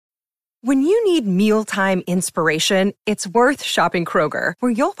When you need mealtime inspiration, it's worth shopping Kroger,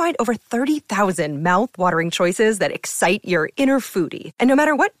 where you'll find over 30,000 mouth-watering choices that excite your inner foodie. And no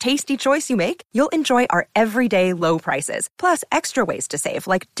matter what tasty choice you make, you'll enjoy our everyday low prices, plus extra ways to save,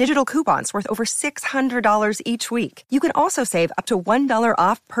 like digital coupons worth over $600 each week. You can also save up to $1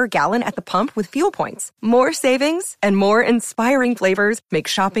 off per gallon at the pump with fuel points. More savings and more inspiring flavors make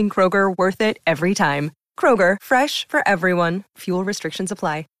shopping Kroger worth it every time. Kroger, fresh for everyone. Fuel restrictions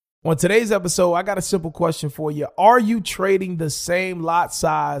apply. On today's episode, I got a simple question for you. Are you trading the same lot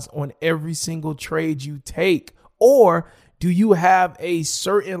size on every single trade you take? Or do you have a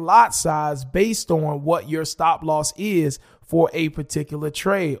certain lot size based on what your stop loss is for a particular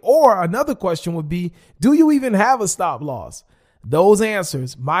trade? Or another question would be, do you even have a stop loss? Those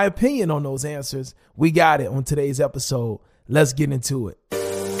answers, my opinion on those answers, we got it on today's episode. Let's get into it.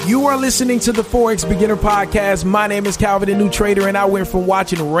 You are listening to the Forex Beginner Podcast. My name is Calvin, the new trader, and I went from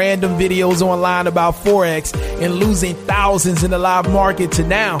watching random videos online about Forex and losing thousands in the live market to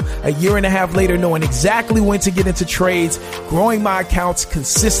now, a year and a half later, knowing exactly when to get into trades, growing my accounts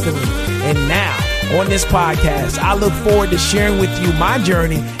consistently. And now, on this podcast, I look forward to sharing with you my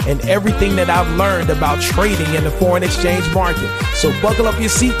journey and everything that I've learned about trading in the foreign exchange market. So buckle up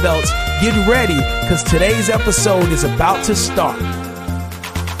your seatbelts, get ready, because today's episode is about to start.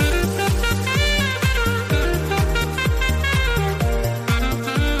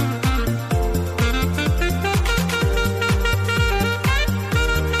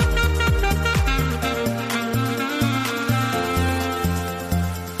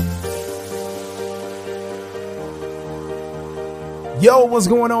 Yo, what's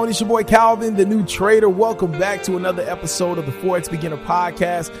going on? It's your boy Calvin, the new trader. Welcome back to another episode of the Forex Beginner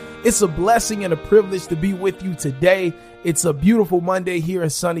Podcast. It's a blessing and a privilege to be with you today. It's a beautiful Monday here in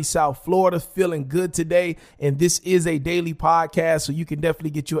sunny South Florida, feeling good today. And this is a daily podcast, so you can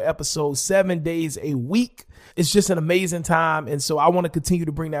definitely get your episode 7 days a week. It's just an amazing time. And so I want to continue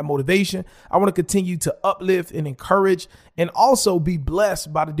to bring that motivation. I want to continue to uplift and encourage and also be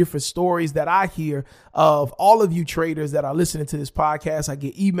blessed by the different stories that I hear of all of you traders that are listening to this podcast. I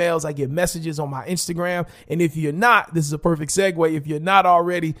get emails, I get messages on my Instagram. And if you're not, this is a perfect segue. If you're not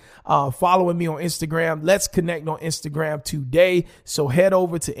already following me on Instagram, let's connect on Instagram today. So head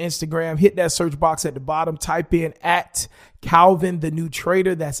over to Instagram, hit that search box at the bottom, type in at Calvin, the new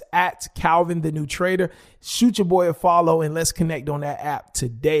trader. That's at Calvin, the new trader. Shoot your boy a follow and let's connect on that app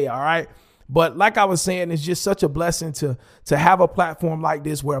today. All right. But like I was saying, it's just such a blessing to have a platform like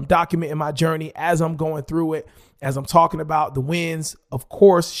this where I'm documenting my journey as I'm going through it, as I'm talking about the wins, of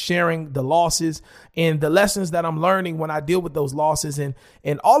course, sharing the losses and the lessons that I'm learning when I deal with those losses. And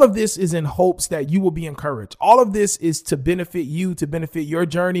all of this is in hopes that you will be encouraged. All of this is to benefit you, to benefit your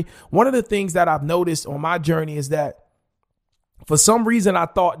journey. One of the things that I've noticed on my journey is that for some reason, I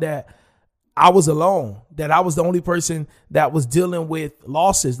thought that I was alone, that I was the only person that was dealing with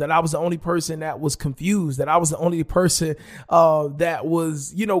losses, that I was the only person that was confused, that I was the only person that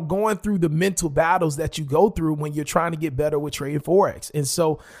was, going through the mental battles that you go through when you're trying to get better with trading Forex. And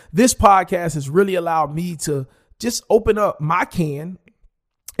so this podcast has really allowed me to just open up my can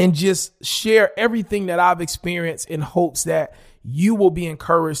and just share everything that I've experienced in hopes that you will be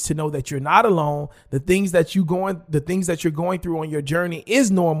encouraged to know that you're not alone. The things that you're going through on your journey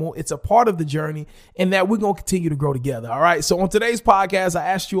is normal. It's a part of the journey, and that we're going to continue to grow together. All right. So on today's podcast, I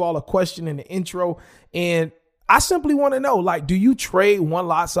asked you all a question in the intro, and I simply want to know, do you trade one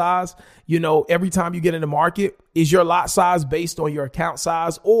lot size? Every time you get in the market, is your lot size based on your account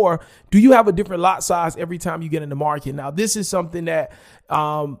size, or do you have a different lot size every time you get in the market? Now, this is something that,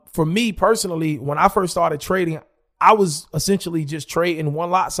 for me personally, when I first started trading, I was essentially just trading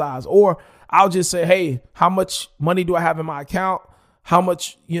one lot size, or I'll just say, hey, how much money do I have in my account? How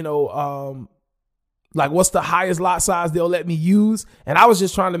much, what's the highest lot size they'll let me use? And I was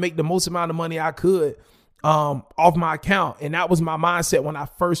just trying to make the most amount of money I could off my account. And that was my mindset when I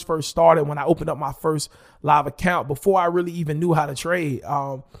first started, when I opened up my first live account before I really even knew how to trade.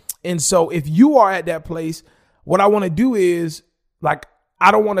 And so if you are at that place, what I want to do is I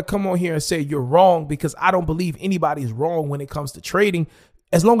don't want to come on here and say you're wrong, because I don't believe anybody is wrong when it comes to trading.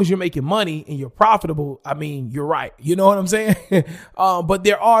 As long as you're making money and you're profitable, you're right. You know what I'm saying? But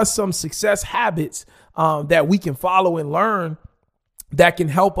there are some success habits that we can follow and learn that can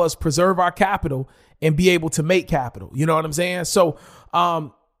help us preserve our capital and be able to make capital. You know what I'm saying? So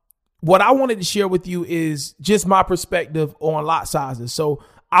what I wanted to share with you is just my perspective on lot sizes. So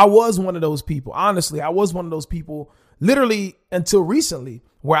I was one of those people. Honestly, I was one of those people literally until recently,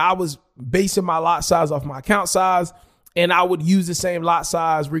 where I was basing my lot size off my account size, and I would use the same lot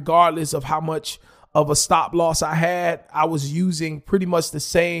size regardless of how much of a stop loss I had. I was using pretty much the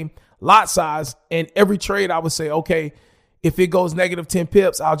same lot size. And every trade I would say, okay, if it goes negative 10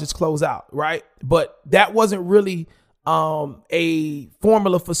 pips, I'll just close out, right? But that wasn't really a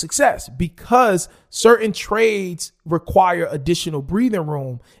formula for success, because certain trades require additional breathing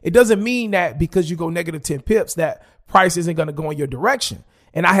room. It doesn't mean that because you go negative 10 pips that price isn't going to go in your direction.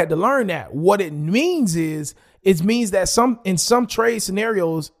 And I had to learn that. What it means is, it means that in some trade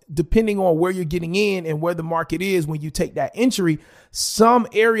scenarios, depending on where you're getting in and where the market is when you take that entry, some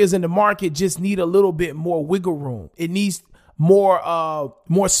areas in the market just need a little bit more wiggle room. It needs more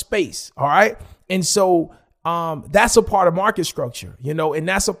space. All right. And so that's a part of market structure, and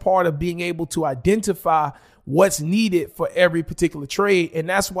that's a part of being able to identify what's needed for every particular trade. And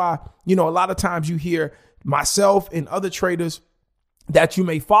that's why, a lot of times you hear myself and other traders that you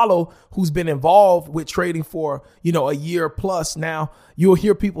may follow who's been involved with trading for, a year plus now, you'll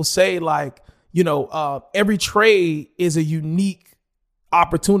hear people say like, every trade is a unique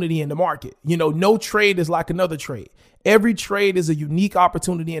opportunity in the market. No trade is like another trade. Every trade is a unique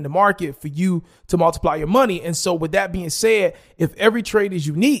opportunity in the market for you to multiply your money. And so with that being said, if every trade is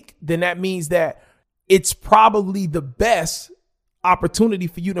unique, then that means that it's probably the best opportunity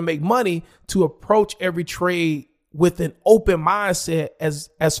for you to make money to approach every trade with an open mindset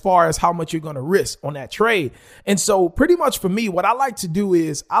as far as how much you're going to risk on that trade. And so pretty much for me, what I like to do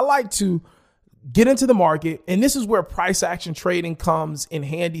is I like to get into the market. And this is where price action trading comes in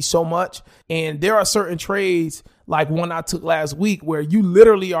handy so much. And there are certain trades like one I took last week where you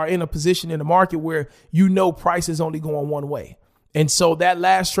literally are in a position in the market where price is only going one way. And so that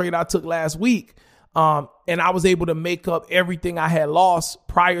last trade I took last week, and I was able to make up everything I had lost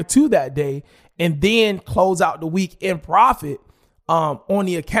prior to that day and then close out the week in profit on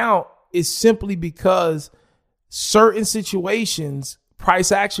the account, is simply because certain situations,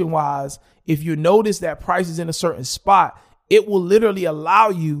 price action wise, if you notice that price is in a certain spot, it will literally allow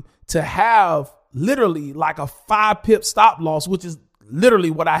you to have literally like a 5 pip stop loss, which is literally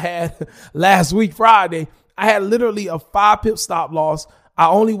what I had last week, Friday. I had literally a 5 pip stop loss. I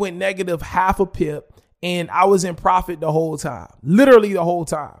only went negative half a pip and I was in profit the whole time, literally the whole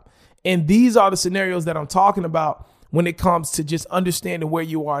time. And these are the scenarios that I'm talking about when it comes to just understanding where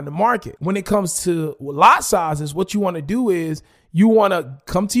you are in the market. When it comes to lot sizes, what you want to do is you want to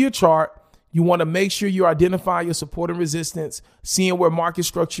come to your chart. You want to make sure you're identifying your support and resistance, seeing where market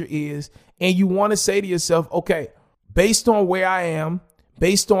structure is. And you want to say to yourself, okay, based on where I am,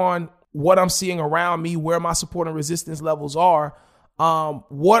 based on what I'm seeing around me, where my support and resistance levels are,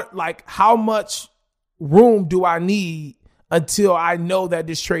 how much room do I need until I know that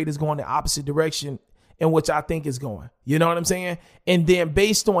this trade is going the opposite direction in which I think it's going? You know what I'm saying? And then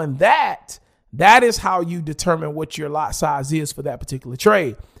based on that is how you determine what your lot size is for that particular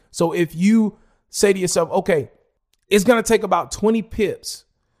trade. So if you say to yourself, okay, it's going to take about 20 pips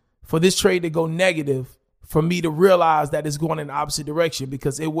for this trade to go negative for me to realize that it's going in the opposite direction,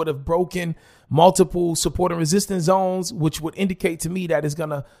 because it would have broken multiple support and resistance zones, which would indicate to me that it's going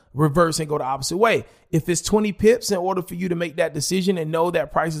to reverse and go the opposite way. If it's 20 pips in order for you to make that decision and know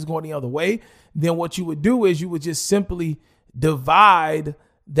that price is going the other way, then what you would do is you would just simply divide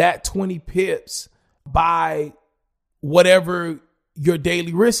that 20 pips by whatever your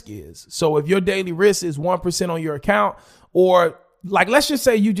daily risk is. So if your daily risk is 1% on your account, or like, let's just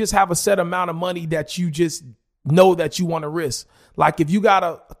say you just have a set amount of money that you just know that you want to risk. Like if you got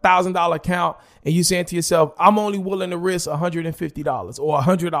a $1,000 account and you saying to yourself, I'm only willing to risk $150 or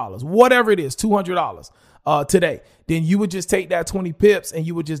 $100, whatever it is, $200 today, then you would just take that 20 pips and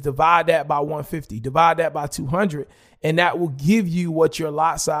you would just divide that by 150, divide that by 200. And that will give you what your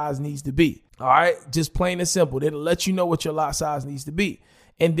lot size needs to be. All right. Just plain and simple. It'll let you know what your lot size needs to be.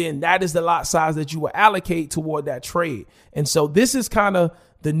 And then that is the lot size that you will allocate toward that trade. And so this is kind of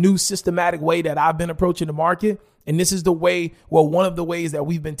the new systematic way that I've been approaching the market. And this is the way, well, one of the ways that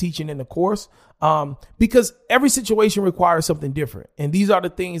we've been teaching in the course, because every situation requires something different. And these are the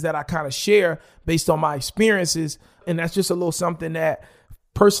things that I kind of share based on my experiences. And that's just a little something that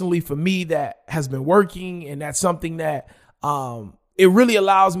personally for me that has been working. And that's something that it really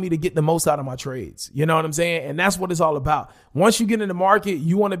allows me to get the most out of my trades. You know what I'm saying? And that's what it's all about. Once you get in the market,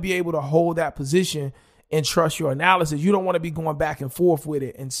 you want to be able to hold that position and trust your analysis. You don't want to be going back and forth with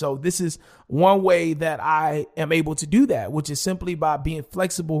it. And so this is one way that I am able to do that, which is simply by being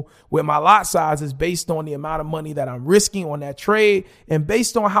flexible with my lot sizes based on the amount of money that I'm risking on that trade and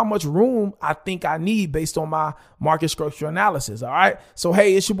based on how much room I think I need based on my market structure analysis. All right. So,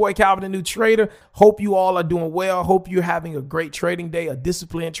 hey, it's your boy Calvin, the New Trader. Hope you all are doing well. Hope you're having a great trading day, a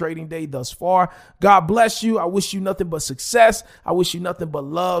disciplined trading day thus far. God bless you. I wish you nothing but success. I wish you nothing but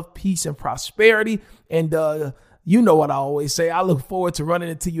love, peace, and prosperity. And You know what I always say. I look forward to running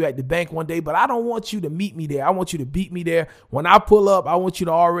into you at the bank one day, but I don't want you to meet me there. I want you to beat me there. When I pull up, I want you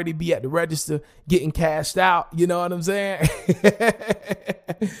to already be at the register getting cashed out. You know what I'm saying?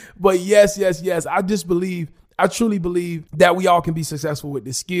 But yes. I truly believe that we all can be successful with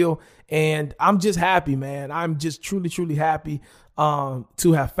this skill. And I'm just happy, man. I'm just truly happy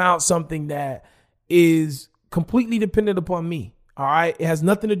to have found something that is completely dependent upon me. All right. It has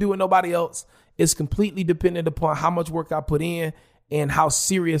nothing to do with nobody else. It's completely dependent upon how much work I put in and how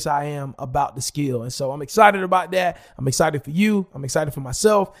serious I am about the skill. And so I'm excited about that. I'm excited for you. I'm excited for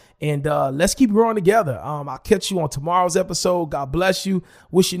myself. And let's keep growing together. I'll catch you on tomorrow's episode. God bless you.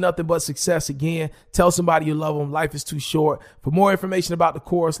 Wish you nothing but success again. Tell somebody you love them. Life is too short. For more information about the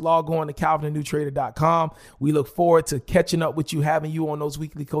course, log on to calvinthenewtrader.com. We look forward to catching up with you, having you on those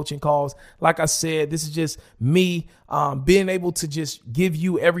weekly coaching calls. Like I said, this is just me being able to just give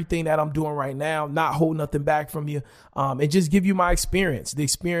you everything that I'm doing right now, not hold nothing back from you, and just give you my experience, the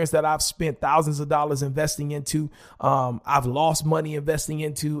experience that I've spent thousands of dollars investing into. I've lost money investing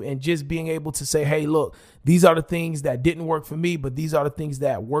into, and just being able to say, hey, look, these are the things that didn't work for me, but these are the things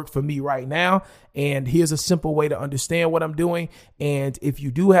that work for me right now. And here's a simple way to understand what I'm doing. And if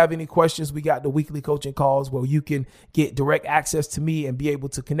you do have any questions, we got the weekly coaching calls where you can get direct access to me and be able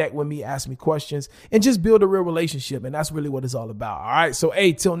to connect with me, ask me questions, and just build a real relationship. And that's really what it's all about. All right. So,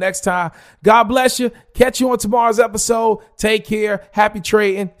 hey, till next time, God bless you. Catch you on tomorrow's episode. Take care. Happy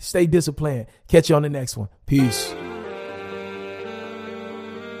trading. Stay disciplined. Catch you on the next one. Peace.